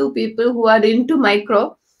one or two people who are into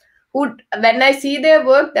micro, who, when I see their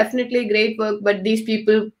work, definitely great work, but these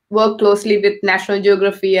people work closely with National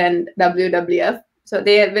Geography and WWF, so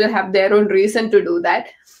they will have their own reason to do that.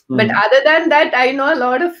 But other than that, I know a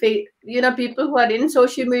lot of people who are in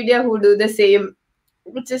social media who do the same,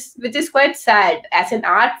 which is quite sad. As an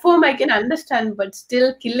art form, I can understand, but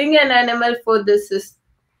still killing an animal for this is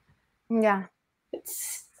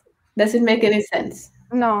doesn't make any sense.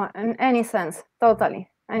 No, in any sense, totally,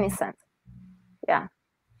 any sense. Yeah.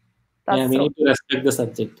 We need to respect the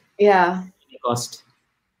subject. Yeah. Cost.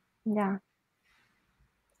 Yeah.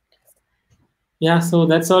 Yeah, so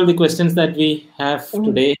that's all the questions that we have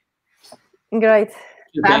today. Great.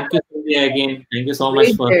 Thank you, Cynthia, again. Thank you so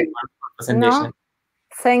much for the presentation.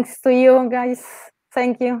 Thanks to you guys.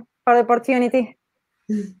 Thank you for the opportunity.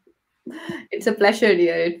 It's a pleasure,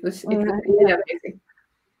 dear. It was really amazing.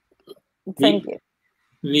 Thank you.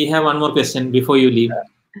 We have one more question before you leave.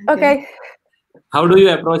 Okay. How do you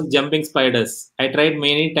approach jumping spiders? I tried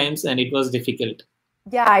many times and it was difficult.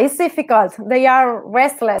 Yeah, it's difficult. They are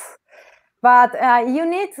restless, but you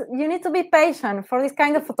need to be patient for this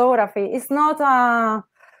kind of photography. It's not.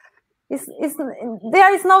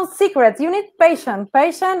 There is no secret. You need patience,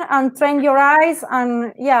 and train your eyes.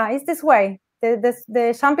 And yeah, it's this way.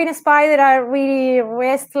 The jumping spider are really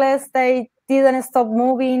restless. They didn't stop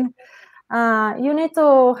moving. You need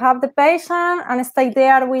to have the patience and stay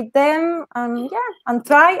there with them, and and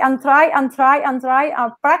try and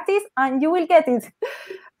practice, and you will get it.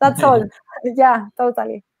 That's all. Yeah,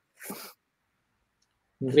 totally.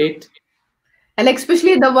 Great. And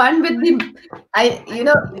especially the one with it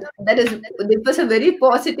was a very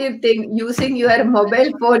positive thing, using your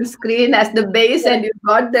mobile phone screen as the base, and you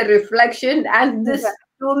got the reflection, and this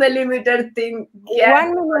 2 millimeter thing,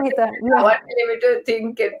 1 millimeter, 1 millimeter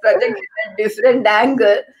thing can project at a different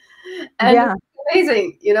angle, and it's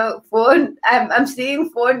amazing. Phone. I'm seeing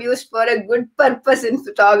phone used for a good purpose in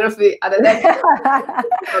photography, other than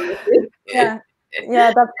photography. Yeah,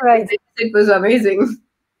 that's right. It was amazing.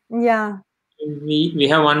 Yeah. We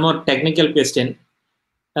have one more technical question.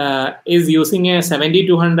 Is using a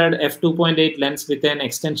 70-200 f2.8 lens with an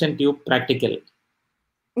extension tube practical?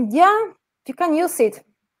 Yeah, you can use it.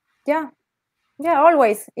 Yeah,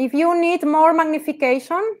 always. If you need more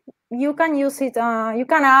magnification, you can use it. You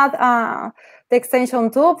can add the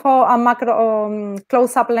extension tube for a macro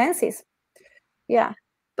close-up lenses. Yeah.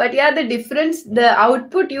 But yeah, the difference, the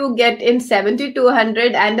output you get in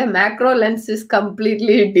 70-200 and a macro lens is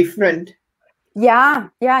completely different. Yeah.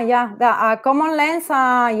 The common lens,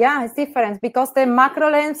 it's different, because the macro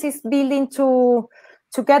lens is building to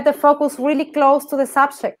get the focus really close to the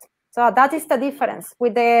subject. So that is the difference.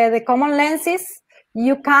 With the common lenses,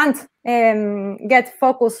 you can't get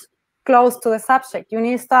focus close to the subject. You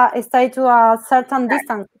need to stay to a certain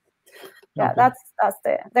distance. Yeah, that's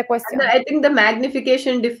the question. And I think the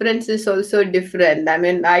magnification difference is also different. I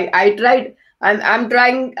mean, I tried. I'm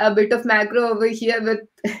trying a bit of macro over here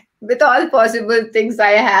with all possible things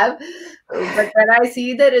I have, but when I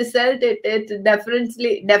see the result, it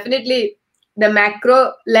definitely the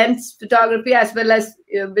macro lens photography as well as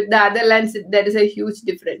with the other lens, there is a huge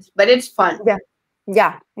difference, but it's fun.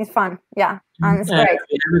 Yeah, it's fun. Yeah, and it's great.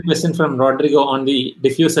 We have a question from Rodrigo on the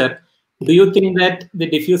diffuser. Do you think that the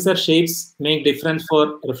diffuser shapes make difference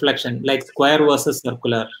for reflection, like square versus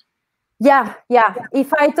circular? Yeah.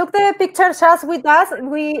 If I took the picture just with us,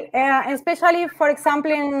 we especially, for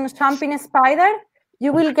example, in jumping spider,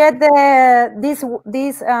 you will get this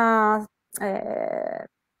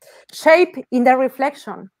shape in the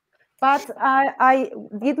reflection. But I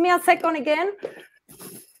give me a second again.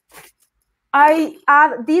 I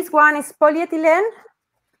add this one is polyethylene.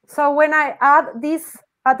 So when I add this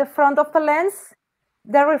at the front of the lens,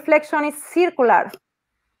 the reflection is circular.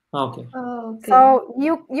 Okay. So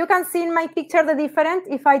you can see in my picture the difference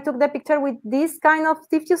if I took the picture with this kind of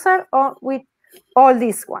diffuser or with all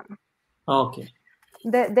this one. Okay.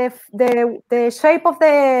 The shape of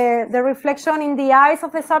the reflection in the eyes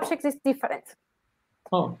of the subject is different.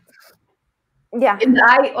 Oh. Yeah. In the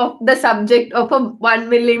eye of the subject of a 1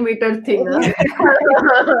 millimeter thing.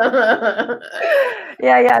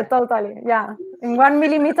 Yeah, totally. Yeah. In 1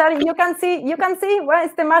 millimeter, you can see what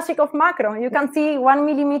is the magic of macro. You can see 1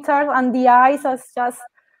 millimeter and the eyes as just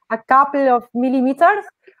a couple of millimeters,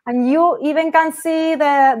 and you even can see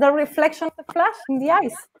the reflection of the flash in the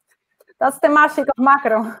eyes. That's the magic of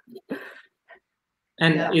macro.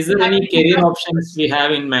 And is there any career options we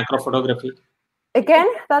have in macro photography? Again,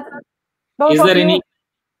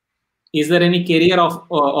 is there any career of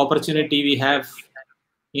opportunity we have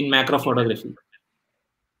in macro photography?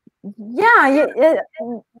 Yeah,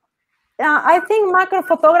 I think macro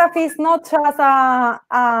photography is not just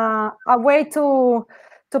a way to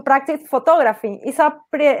practice photography. It's a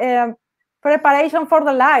preparation for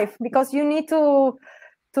the life, because you need to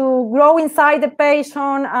grow inside the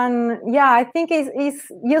patient, and yeah, I think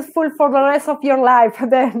it's useful for the rest of your life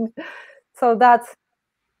then. So that's.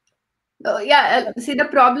 See, the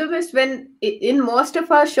problem is when in most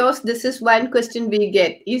of our shows, this is one question we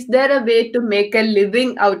get: is there a way to make a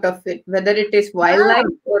living out of it, whether it is wildlife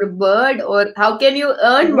or bird, or how can you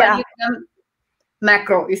earn money from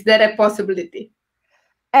macro? Is there a possibility?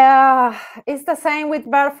 It's the same with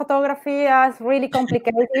bird photography. It's really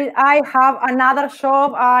complicated. I have another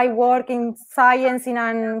job. I work in science in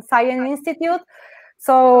a science institute.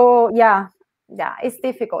 So yeah, it's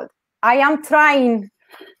difficult. I am trying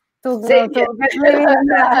get living in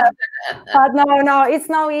that. But no, it's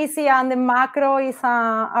not easy, and the macro is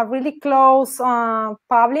a really close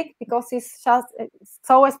public because it's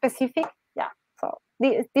so specific. Yeah, so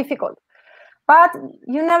it's difficult. But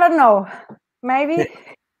you never know. Maybe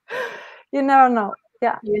you never know.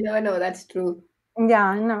 Yeah, you never know. That's true.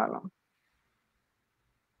 Yeah, you never know.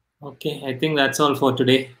 Okay, I think that's all for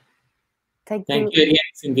today. Thank you again,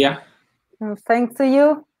 Cynthia. Thanks to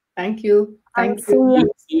you. Thank you. Thank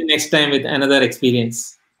you. See you next time with another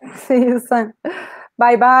experience. See you soon.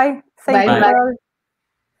 Bye-bye. Bye-bye.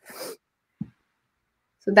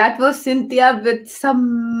 So that was Cynthia with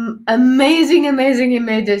some amazing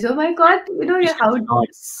images. Oh my God!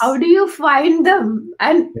 How do you find them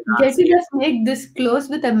and get to just make this close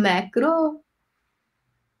with a macro?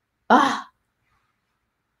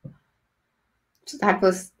 So that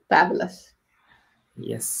was fabulous.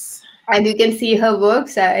 Yes. And you can see her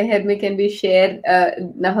works. Hermi can be shared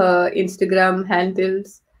her Instagram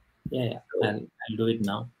handles. Yeah. I'll do it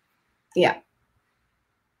now. Yeah.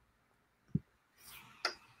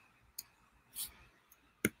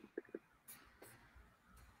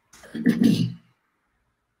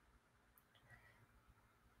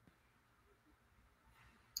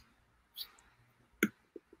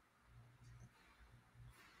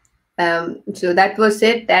 So that was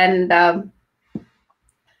it. And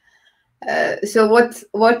so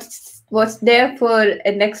what's there for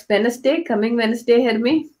next Wednesday, coming Wednesday,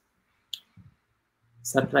 Hermi?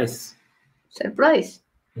 Surprise.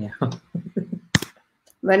 Yeah.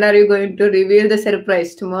 When are you going to reveal the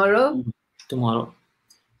surprise? Tomorrow? Tomorrow.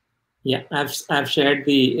 Yeah, I've shared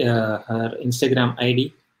the her Instagram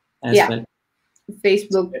ID as well.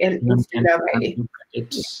 Facebook and Instagram ID.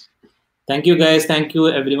 Thank you guys. Thank you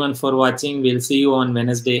everyone for watching. We'll see you on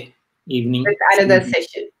Wednesday evening with another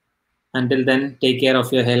session. Until then, take care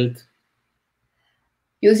of your health.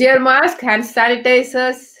 Use your mask, hand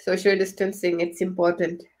sanitizers, social distancing. It's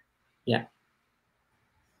important. Yeah.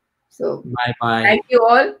 So bye-bye. Thank you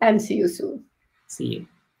all and see you soon. See you.